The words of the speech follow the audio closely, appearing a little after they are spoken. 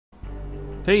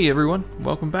Hey everyone,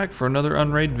 welcome back for another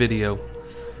Unraid video.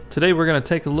 Today we're going to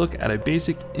take a look at a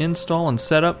basic install and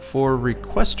setup for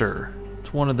Requestrr.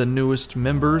 It's one of the newest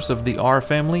members of the R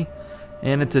family,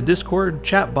 and it's a Discord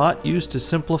chatbot used to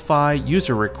simplify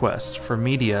user requests for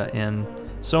media in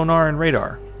Sonar and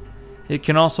Radar. It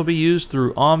can also be used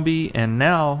through Ombi and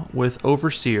now with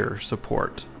Overseer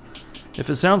support. If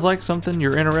it sounds like something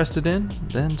you're interested in,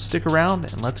 then stick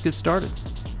around and let's get started.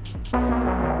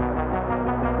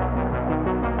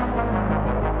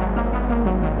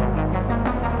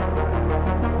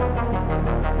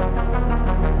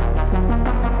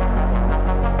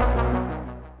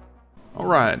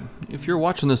 Alright, if you're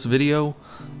watching this video,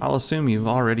 I'll assume you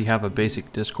already have a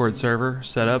basic Discord server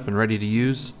set up and ready to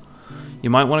use. You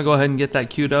might want to go ahead and get that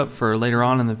queued up for later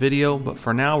on in the video, but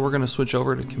for now we're going to switch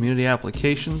over to community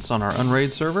applications on our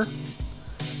Unraid server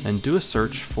and do a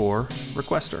search for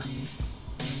Requestrr.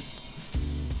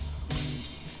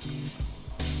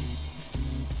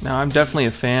 Now I'm definitely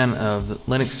a fan of the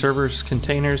Linux servers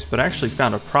containers, but I actually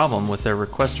found a problem with their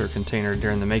Requestrr container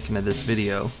during the making of this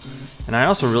video. And I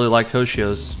also really like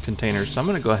Hoshio's containers, so I'm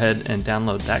going to go ahead and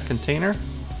download that container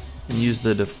and use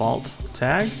the default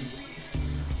tag.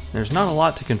 There's not a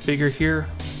lot to configure here,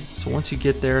 so once you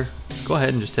get there, go ahead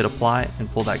and just hit apply and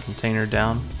pull that container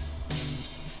down.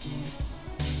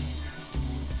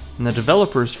 And the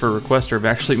developers for Requestrr have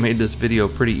actually made this video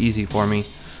pretty easy for me.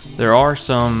 There are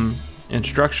some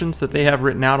instructions that they have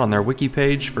written out on their wiki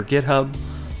page for GitHub,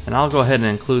 and I'll go ahead and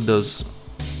include those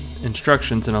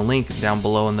instructions in a link down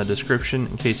below in the description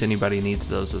in case anybody needs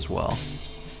those as well.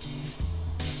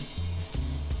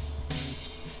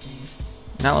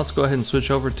 Now let's go ahead and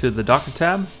switch over to the Docker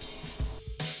tab.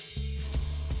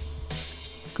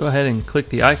 Go ahead and click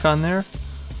the icon there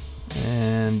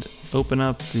and open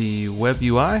up the web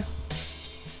UI.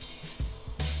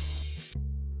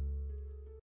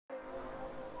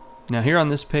 Now here on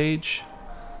this page,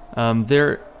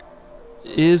 there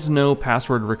is no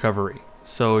password recovery.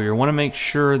 So you'll want to make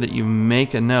sure that you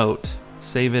make a note,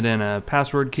 save it in a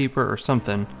password keeper or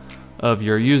something, of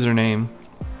your username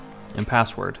and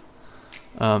password.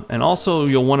 And also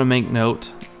you'll want to make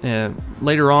note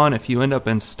later on if you end up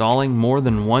installing more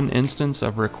than one instance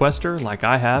of Requestrr, like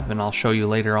I have, and I'll show you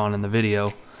later on in the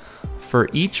video. For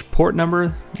each port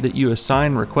number that you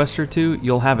assign Requestrr to,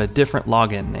 you'll have a different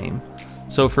login name.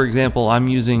 So for example, I'm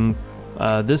using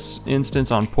this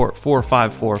instance on port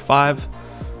 4545.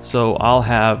 So I'll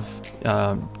have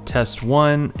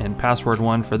test1 and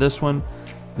password1 for this one.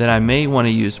 Then I may want to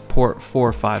use port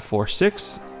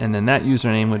 4546, and then that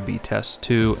username would be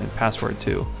test2 and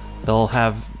password2. They'll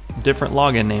have different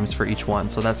login names for each one,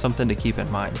 so that's something to keep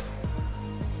in mind.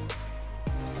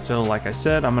 So like I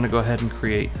said, I'm going to go ahead and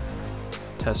create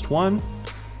test1,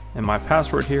 and my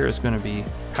password here is going to be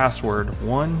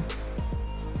password1.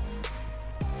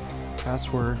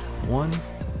 Password1.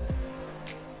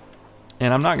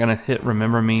 And I'm not going to hit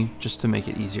remember me just to make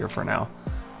it easier for now.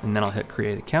 And then I'll hit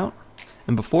create account.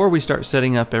 And before we start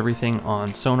setting up everything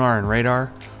on Sonar and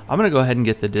Radar, I'm going to go ahead and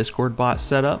get the Discord bot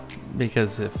set up,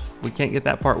 because if we can't get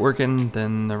that part working,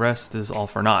 then the rest is all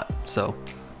for naught. So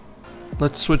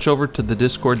let's switch over to the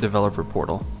Discord developer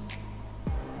portal.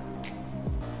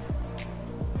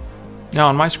 Now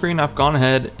on my screen, I've gone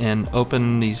ahead and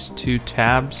opened these two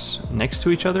tabs next to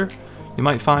each other. You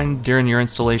might find during your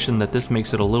installation that this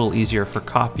makes it a little easier for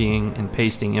copying and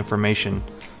pasting information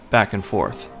back and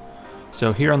forth.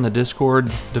 So here on the Discord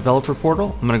developer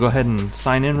portal, I'm going to go ahead and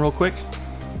sign in real quick.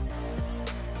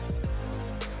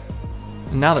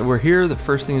 And now that we're here, the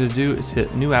first thing to do is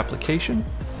hit new application.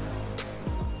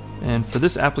 And for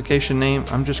this application name,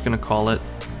 I'm just going to call it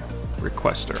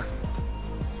Requestrr.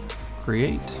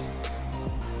 Create.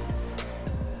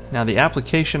 Now the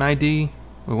application ID,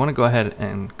 we want to go ahead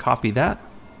and copy that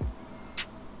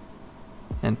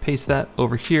and paste that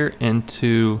over here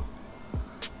into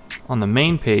on the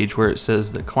main page where it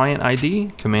says the client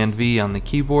ID, Command V on the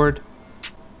keyboard.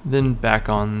 Then back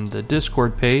on the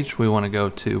Discord page, we want to go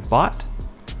to bot,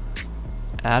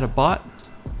 add a bot.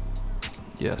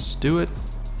 Yes, do it.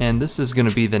 And this is going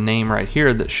to be the name right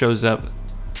here that shows up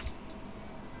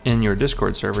in your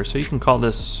Discord server. So you can call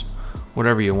this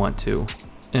whatever you want to.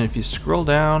 And if you scroll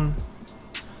down,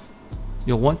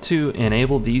 you'll want to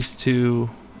enable these two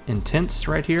intents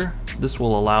right here. This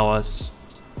will allow us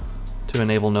to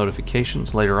enable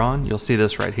notifications later on. You'll see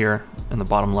this right here in the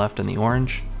bottom left in the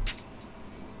orange.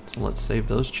 So let's save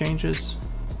those changes.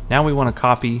 Now we want to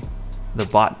copy the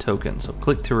bot token. So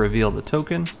click to reveal the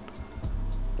token,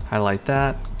 highlight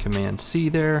that, Command C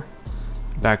there.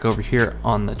 Back over here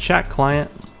on the chat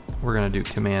client, we're going to do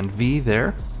Command V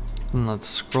there. And let's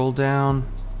scroll down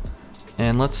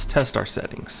and let's test our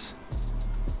settings.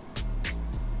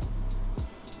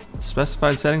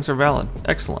 Specified settings are valid.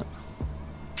 Excellent.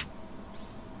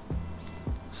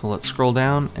 So let's scroll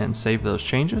down and save those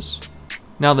changes.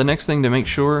 Now the next thing to make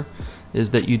sure is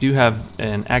that you do have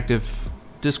an active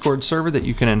Discord server that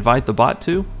you can invite the bot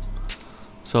to.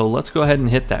 So let's go ahead and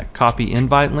hit that copy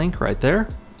invite link right there.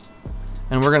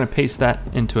 And we're going to paste that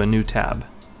into a new tab.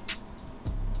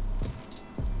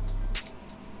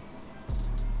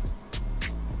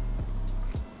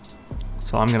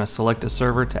 So I'm going to select a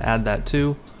server to add that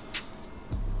to.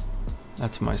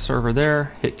 That's my server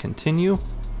there. Hit continue.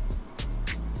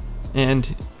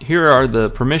 And here are the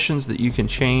permissions that you can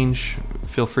change.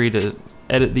 Feel free to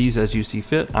edit these as you see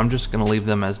fit. I'm just going to leave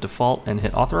them as default and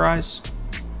hit authorize.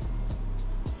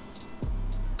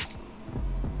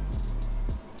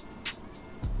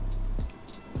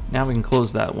 Now we can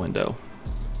close that window.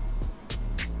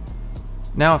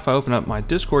 Now if I open up my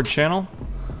Discord channel,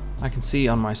 I can see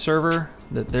on my server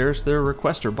that there's the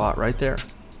Requestrr bot right there.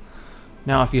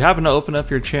 Now if you happen to open up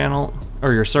your channel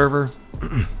or your server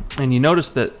and you notice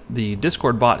that the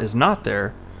Discord bot is not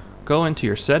there, go into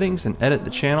your settings and edit the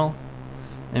channel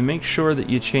and make sure that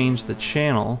you change the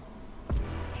channel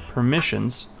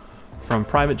permissions from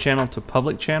private channel to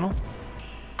public channel,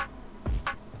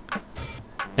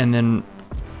 and then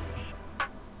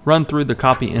run through the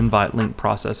copy invite link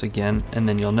process again, and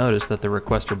then you'll notice that the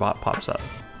Requestrr bot pops up.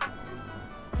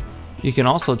 You can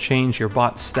also change your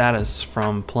bot status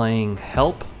from playing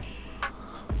help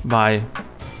by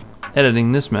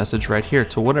editing this message right here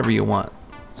to whatever you want.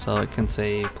 So it can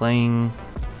say playing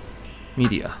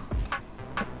media.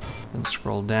 Then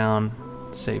scroll down,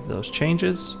 save those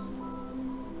changes.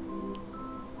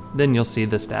 Then you'll see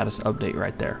the status update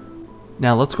right there.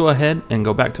 Now let's go ahead and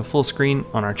go back to full screen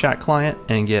on our chat client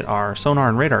and get our Sonar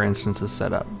and Radar instances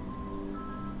set up.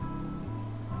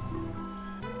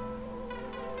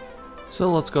 So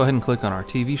let's go ahead and click on our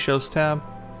TV shows tab.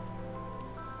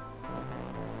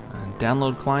 And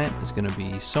download client is going to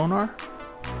be Sonar.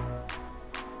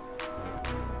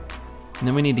 And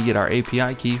then we need to get our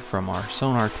API key from our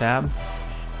Sonar tab.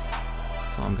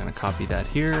 So I'm going to copy that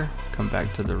here, come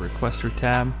back to the Requestrr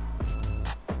tab,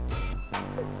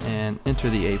 and enter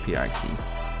the API key.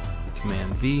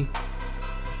 Command V.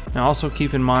 Now also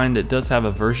keep in mind it does have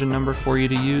a version number for you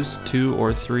to use, 2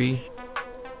 or 3.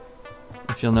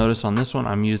 If you'll notice on this one,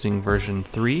 I'm using version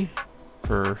 3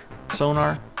 for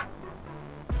Sonar.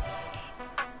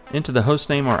 Into the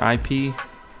hostname or IP.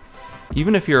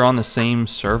 Even if you're on the same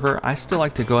server, I still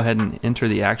like to go ahead and enter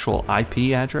the actual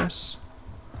IP address.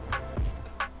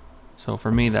 So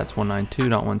for me, that's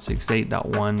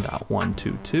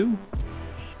 192.168.1.122.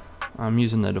 I'm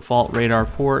using the default radar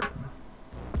port,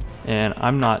 and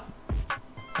I'm not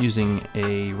using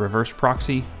a reverse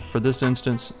proxy for this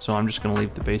instance, so I'm just going to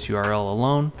leave the base URL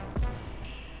alone.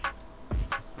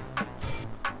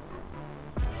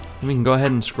 And we can go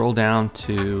ahead and scroll down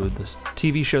to the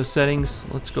TV show settings.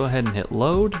 Let's go ahead and hit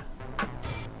load,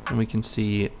 and we can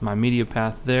see my media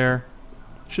path there.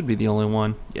 Should be the only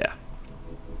one. Yeah.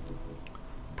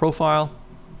 Profile.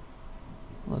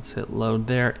 Let's hit load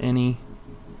there, any,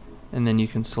 and then you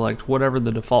can select whatever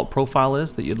the default profile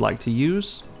is that you'd like to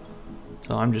use.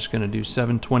 So I'm just going to do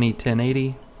 720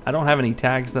 1080. I don't have any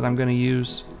tags that I'm going to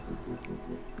use.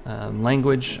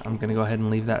 Language, I'm going to go ahead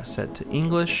and leave that set to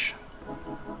English.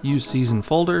 Use season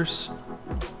folders.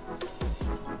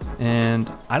 And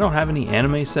I don't have any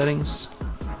anime settings.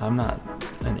 I'm not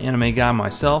an anime guy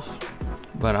myself,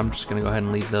 but I'm just going to go ahead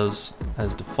and leave those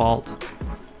as default.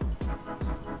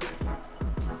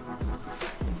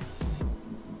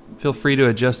 Feel free to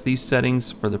adjust these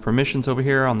settings for the permissions over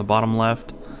here on the bottom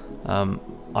left.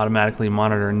 Automatically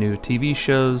monitor new TV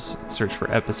shows, search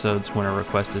for episodes when a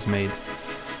request is made.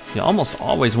 You almost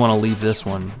always want to leave this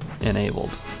one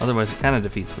enabled, otherwise it kind of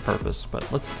defeats the purpose. But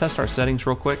let's test our settings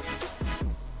real quick.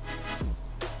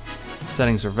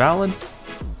 Settings are valid.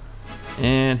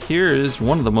 And here is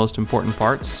one of the most important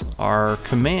parts, our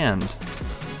command.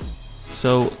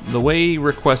 So the way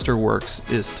Requestrr works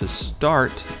is to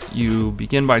start, you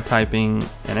begin by typing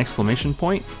an exclamation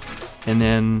point, and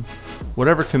then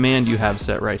whatever command you have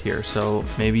set right here. So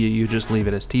maybe you just leave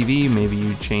it as TV, maybe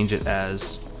you change it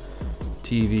as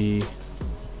TV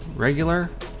regular.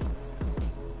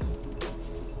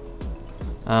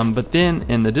 But then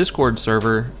in the Discord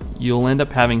server, you'll end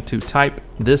up having to type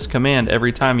this command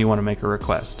every time you want to make a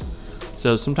request.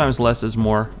 So sometimes less is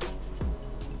more.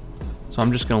 So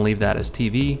I'm just going to leave that as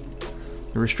TV.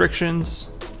 The restrictions,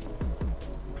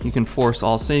 you can force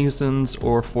all seasons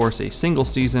or force a single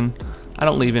season. I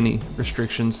don't leave any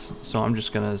restrictions, so I'm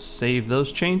just going to save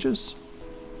those changes.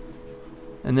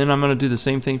 And then I'm going to do the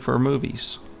same thing for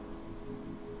movies.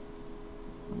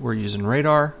 We're using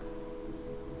Radar.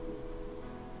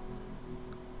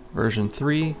 Version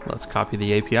 3, let's copy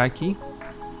the API key.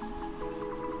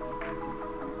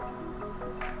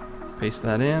 Paste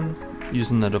that in,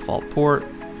 using the default port.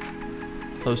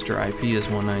 Hoster IP is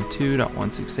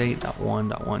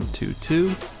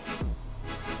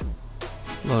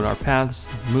 192.168.1.122. Load our paths,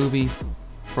 movie,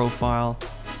 profile.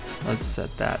 Let's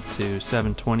set that to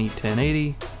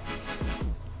 720/1080.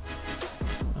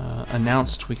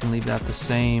 Announced, we can leave that the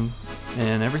same.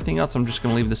 And everything else I'm just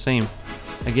going to leave the same.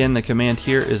 Again, the command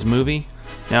here is movie.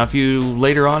 Now if you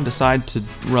later on decide to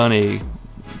run a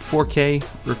 4K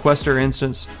Requestrr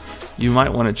instance, you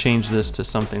might want to change this to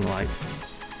something like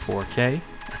 4K.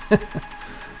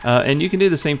 And you can do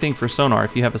the same thing for sonar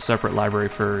if you have a separate library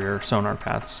for your sonar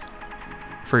paths,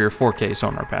 for your 4K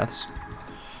sonar paths.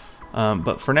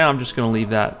 But for now, I'm just going to leave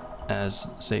that as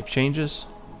save changes.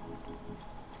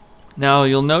 Now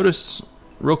you'll notice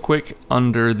real quick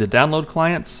under the download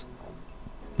clients,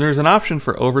 there's an option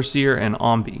for Overseer and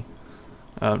Ombi.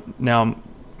 Now,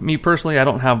 me personally, I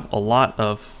don't have a lot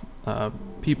of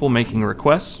people making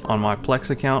requests on my Plex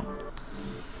account.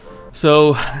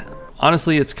 So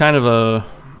honestly, it's kind of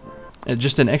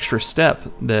just an extra step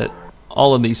that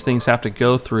all of these things have to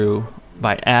go through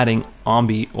by adding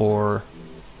Ombi or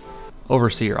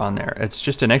Overseer on there. It's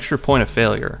just an extra point of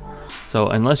failure. So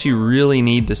unless you really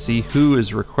need to see who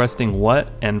is requesting what,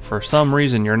 and for some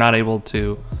reason you're not able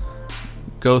to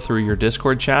go through your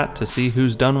Discord chat to see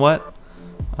who's done what,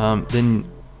 then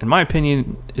in my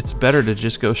opinion, it's better to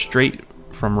just go straight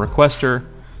from Requestrr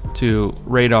to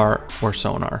Radar or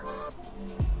Sonar.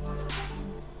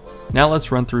 Now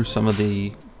let's run through some of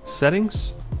the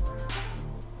settings.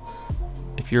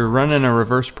 If you're running a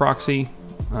reverse proxy,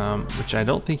 which I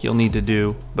don't think you'll need to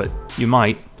do, but you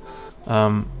might,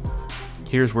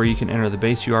 here's where you can enter the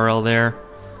base URL there,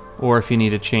 or if you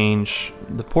need to change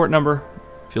the port number,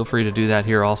 feel free to do that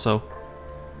here also.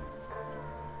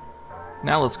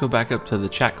 Now let's go back up to the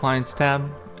chat clients tab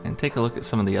and take a look at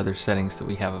some of the other settings that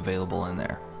we have available in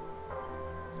there.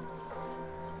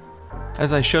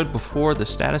 As I showed before, the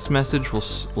status message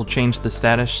will change the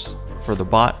status for the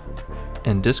bot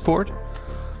in Discord,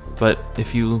 but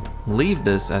if you leave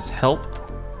this as help,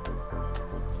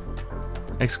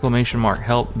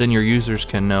 !help, then your users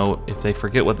can know if they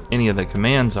forget what any of the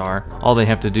commands are. All they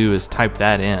have to do is type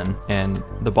that in, and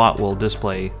the bot will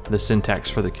display the syntax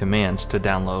for the commands to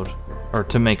download or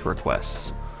to make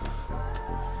requests.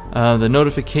 The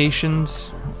notifications,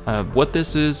 what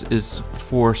this is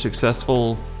for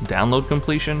successful download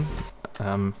completion.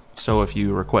 So if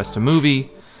you request a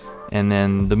movie and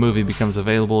then the movie becomes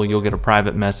available, you'll get a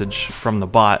private message from the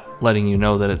bot letting you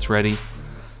know that it's ready.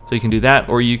 So you can do that,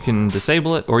 or you can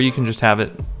disable it, or you can just have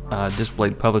it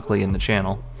displayed publicly in the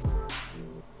channel.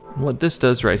 What this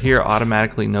does right here,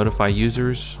 automatically notify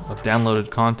users of downloaded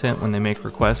content when they make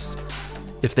requests.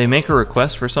 If they make a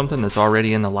request for something that's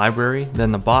already in the library,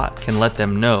 then the bot can let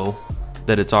them know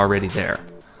that it's already there.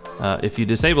 If you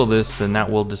disable this, then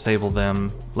that will disable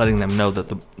them, letting them know that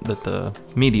the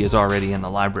media is already in the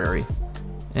library.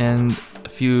 And a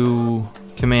few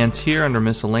commands here under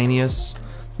miscellaneous.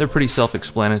 They're pretty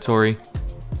self-explanatory.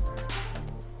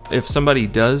 If somebody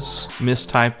does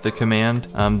mistype the command,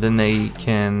 then they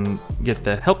can get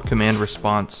the help command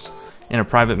response in a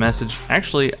private message.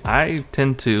 Actually, I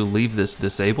tend to leave this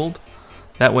disabled.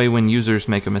 That way when users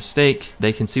make a mistake,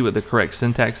 they can see what the correct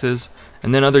syntax is,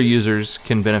 and then other users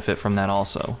can benefit from that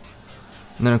also.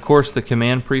 And then of course the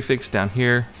command prefix down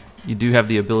here, you do have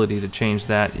the ability to change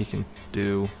that. You can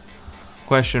do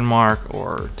question mark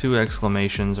or 2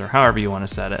 exclamations or however you want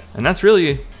to set it. And that's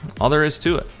really all there is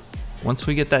to it. Once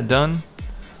we get that done,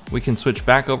 we can switch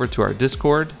back over to our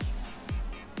Discord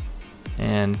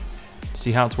and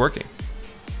see how it's working.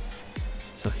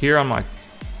 So here on my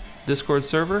Discord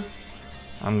server,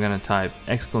 I'm gonna type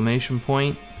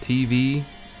 !TV,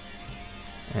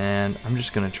 and I'm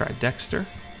just gonna try Dexter,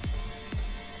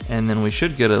 and then we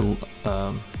should get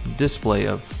a display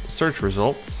of search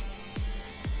results.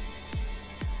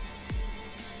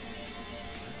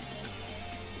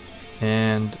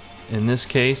 And in this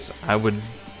case, I would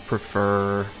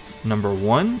prefer number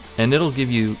 1, and it'll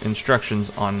give you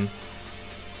instructions on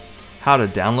how to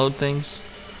download things.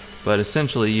 But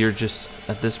essentially, you're just,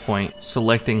 at this point,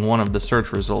 selecting one of the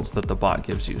search results that the bot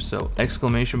gives you. So !,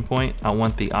 I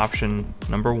want the option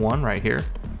number 1 right here.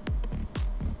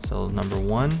 So number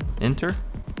 1, enter.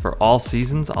 For all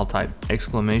seasons, I'll type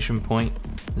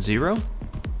 !0.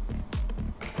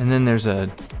 And then there's a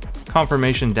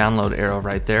confirmation download arrow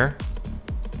right there.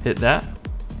 Hit that.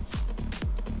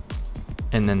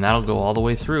 and then that'll go all the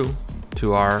way through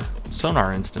to our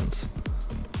Sonar instance.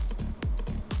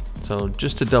 So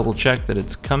just to double check that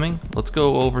it's coming, let's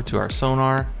go over to our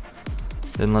Sonar,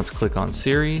 then let's click on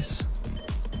Series,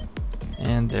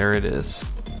 and there it is.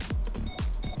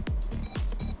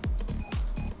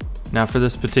 Now for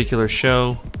this particular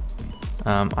show,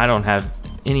 I don't have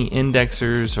any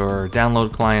indexers or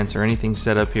download clients or anything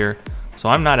set up here, so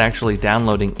I'm not actually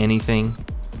downloading anything.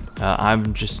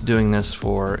 I'm just doing this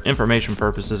for information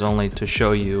purposes only, to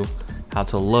show you how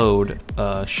to load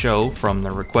a show from the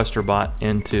Requestrr bot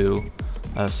into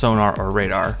Sonar or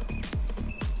Radar.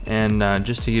 And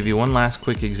just to give you one last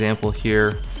quick example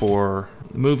here, for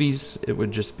movies, it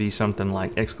would just be something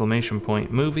like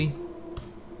 !movie.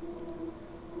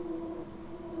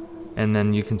 And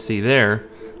then you can see there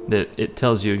that it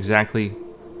tells you exactly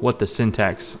what the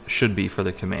syntax should be for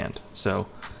the command. So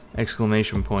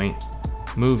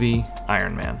 !movie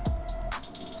Iron Man.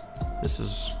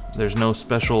 There's no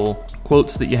special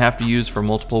quotes that you have to use for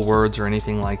multiple words or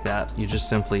anything like that. You just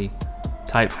simply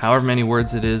type however many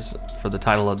words it is for the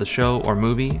title of the show or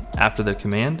movie after the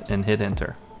command and hit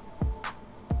enter.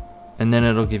 And then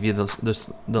it'll give you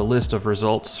the list of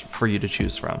results for you to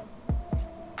choose from.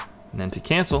 And then to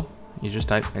cancel, you just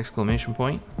type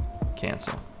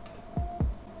 !cancel.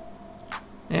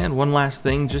 And one last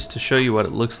thing, just to show you what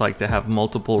it looks like to have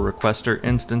multiple Requestrr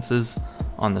instances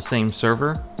on the same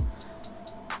server.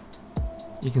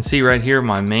 You can see right here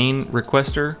my main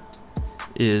Requestrr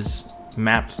is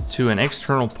mapped to an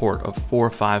external port of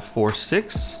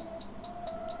 4546,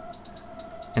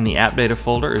 and the app data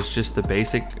folder is just the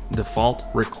basic default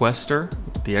Requestrr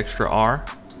with the extra R.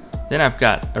 Then I've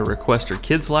got a Requestrr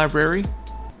Kids library,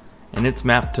 and it's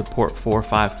mapped to port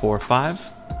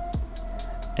 4545,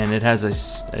 and it has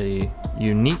a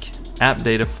unique app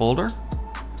data folder.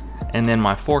 And then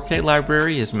my 4K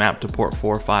library is mapped to port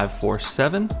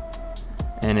 4547,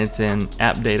 and it's in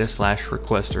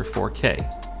appdata/Requestrr 4K.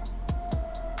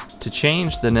 To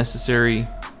change the necessary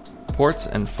ports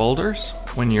and folders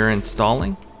when you're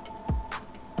installing,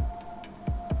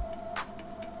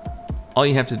 all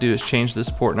you have to do is change this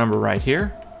port number right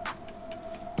here,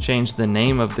 change the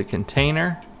name of the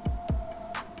container,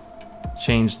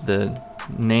 change the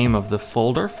name of the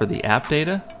folder for the app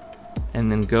data,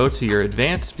 and then go to your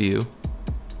advanced view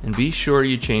and be sure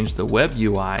you change the web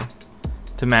UI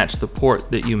to match the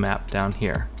port that you map down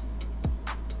here.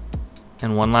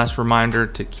 And one last reminder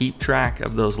to keep track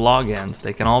of those logins.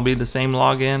 They can all be the same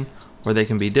login or they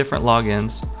can be different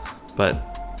logins,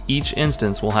 but each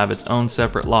instance will have its own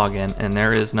separate login and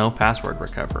there is no password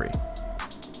recovery.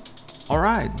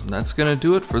 Alright, that's gonna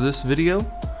do it for this video.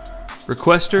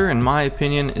 Requestrr, in my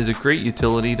opinion, is a great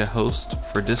utility to host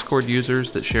for Discord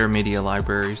users that share media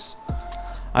libraries.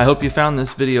 I hope you found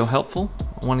this video helpful.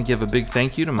 I want to give a big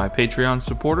thank you to my Patreon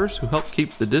supporters who help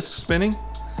keep the disc spinning.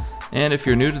 And if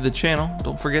you're new to the channel,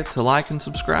 don't forget to like and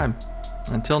subscribe.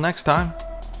 Until next time,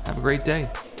 have a great day.